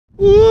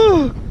अरे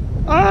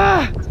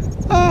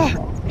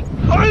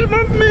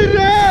मम्मी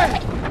रे,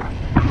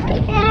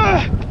 अरे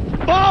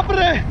बाप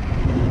रे,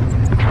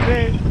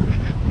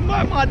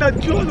 मैं माता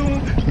चोद हूँ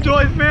जो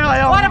इसमें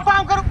आया हूँ। अरे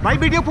पाँव करो भाई,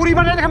 वीडियो पूरी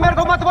बने देखा मेरे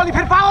को मत बोली,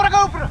 फिर पाँव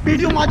रखो ऊपर।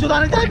 वीडियो माँ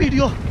चुदाने जाए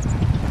वीडियो।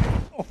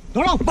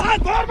 दौड़ो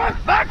बैक और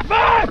back.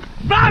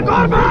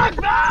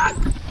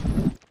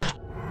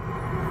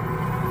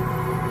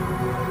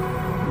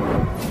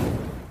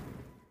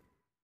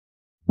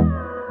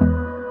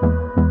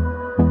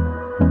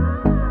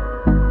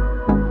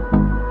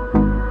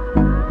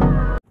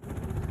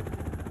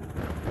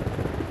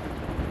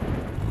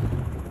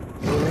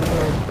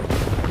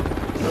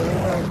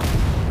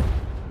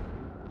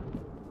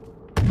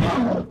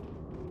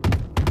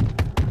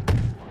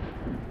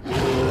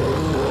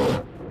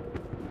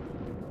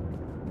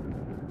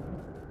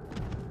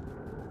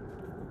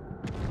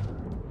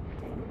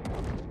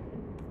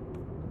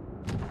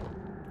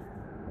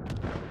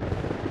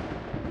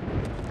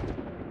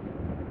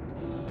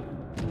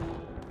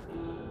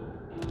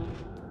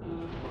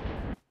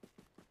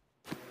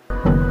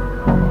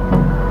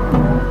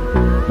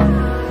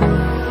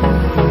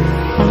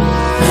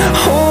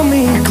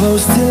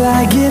 Close till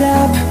I get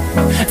up.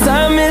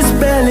 Time is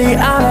barely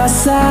on our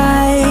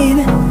side.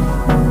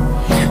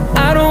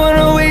 I don't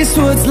wanna waste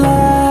what's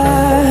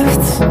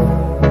left.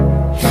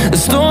 The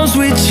storms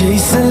we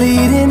chase are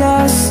leading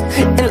us,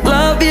 and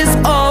love is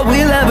all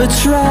we'll ever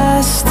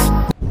trust.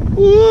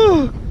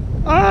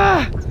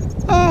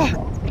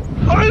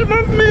 अरे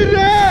mummy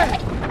रे,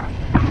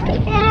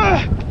 अरे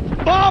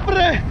बाप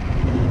रे,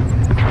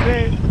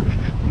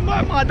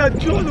 मैं माता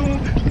चोद हूँ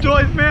जो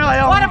इसमें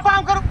आया हूँ। अरे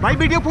पाँव करो भाई,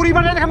 वीडियो पूरी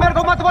बने देखा मेरे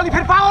को मत बोली,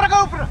 फिर पाँव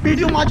रखो ऊपर।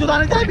 वीडियो माँ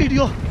चुदाने जाए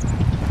वीडियो।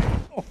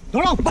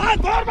 दौड़ो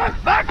बैक और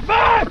back.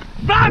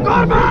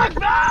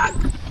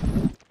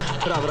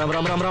 Ram Ram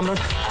Ram Ram Ram Ram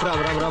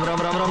Ram Ram Ram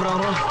Ram Ram Ram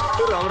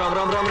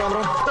Ram Ram Ram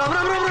Ram.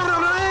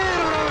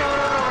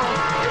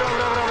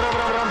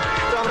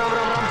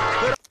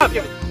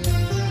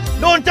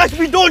 Don't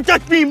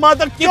touch me,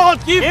 mother chod.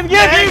 Keep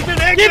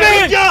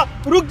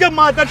रुक जा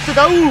mother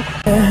चुदाऊ।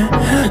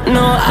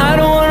 No, I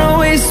don't wanna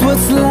waste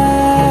what's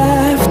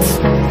left.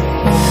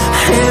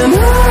 And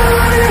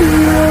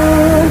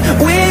on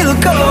we'll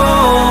go,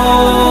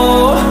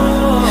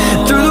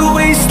 through the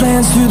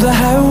wastelands, through the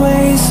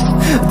highways,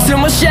 till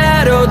my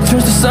shadow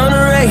turns to sun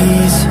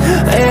rays.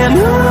 And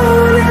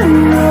on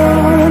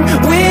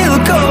we'll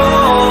go,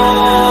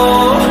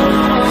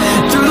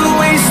 through the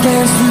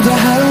wastelands, through the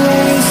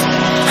highways,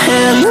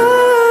 and on.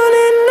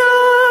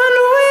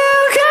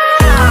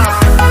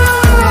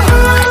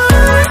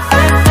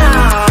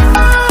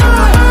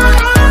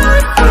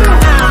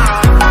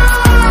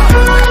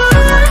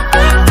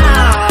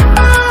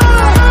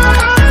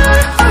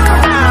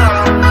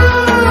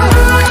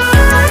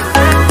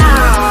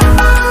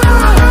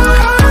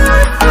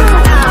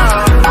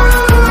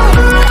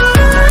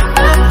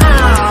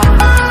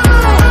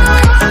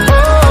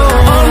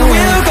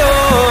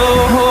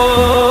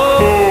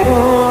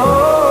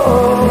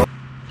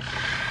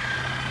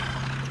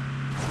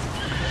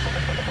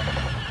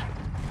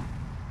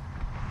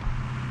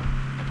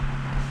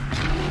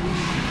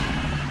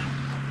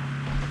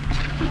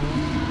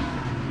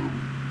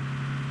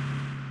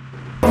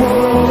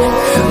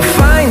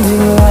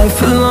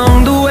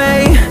 Along the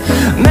way,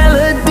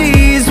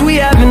 melodies we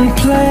haven't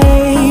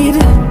played.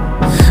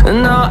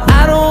 No,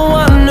 I don't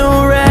want no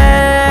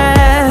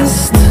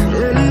rest.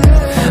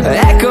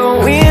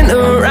 Echoing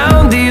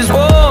around these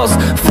walls,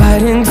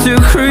 fighting to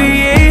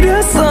create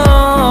a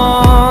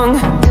song.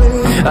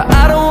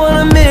 I don't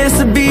wanna miss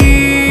a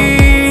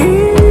beat.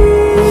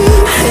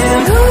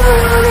 And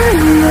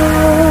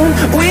on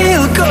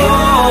we'll go,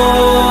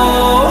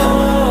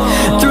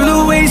 through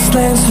the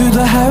wastelands, through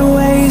the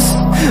highways,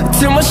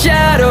 till my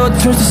shadow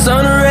turns to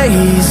sun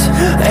rays.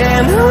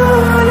 And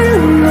on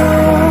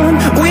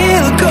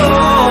we'll go,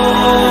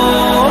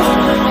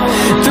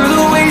 through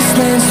the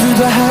wastelands, through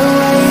the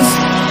highways,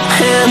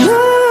 and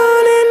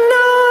on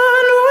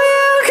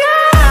we'll go.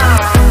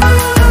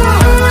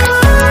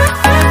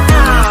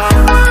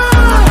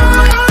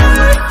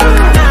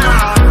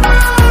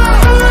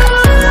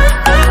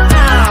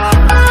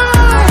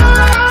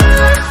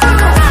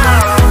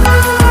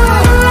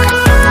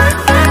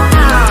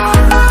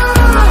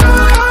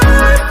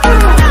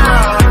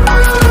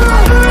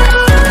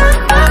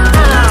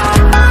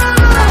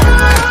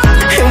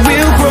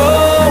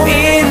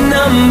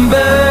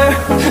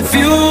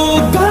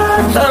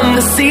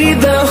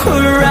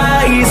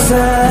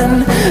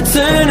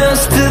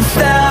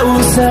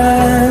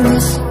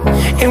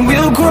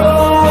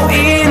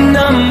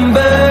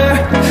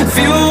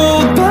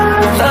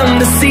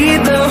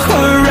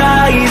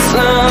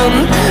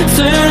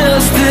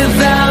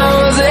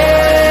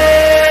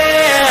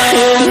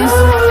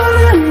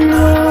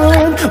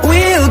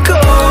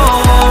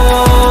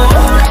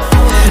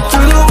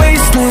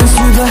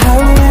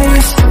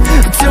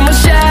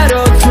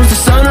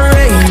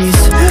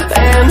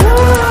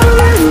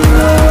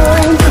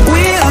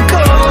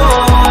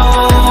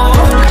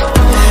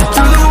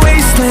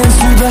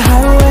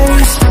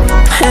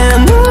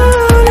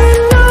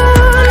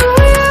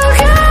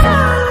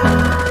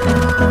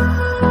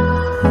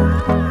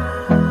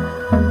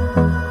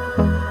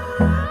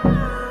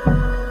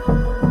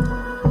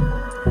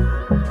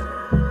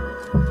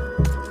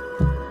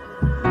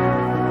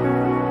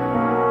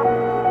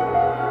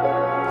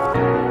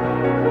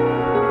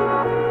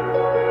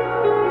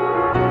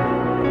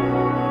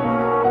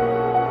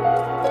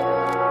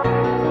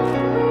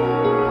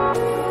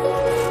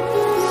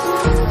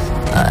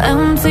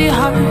 Empty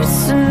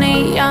hearts and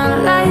neon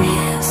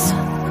lights,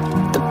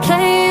 they're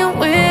playing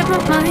with my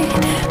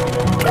mind.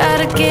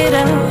 Gotta get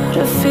out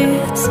of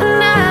here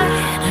tonight.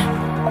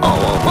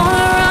 Oh, I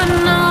wanna run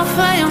off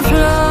and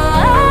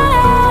fly,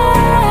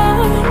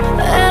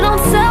 and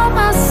I'll tell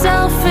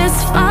myself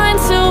it's fine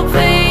to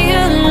be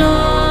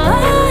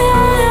alone,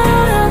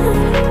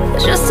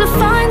 just to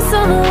find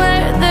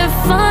somewhere that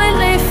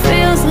finally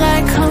feels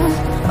like home.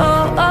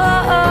 Oh,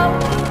 oh, oh.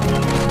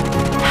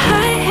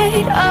 I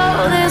hate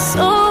all this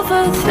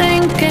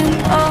overthinking.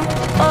 Oh,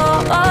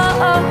 oh, oh,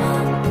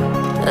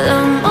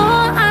 oh.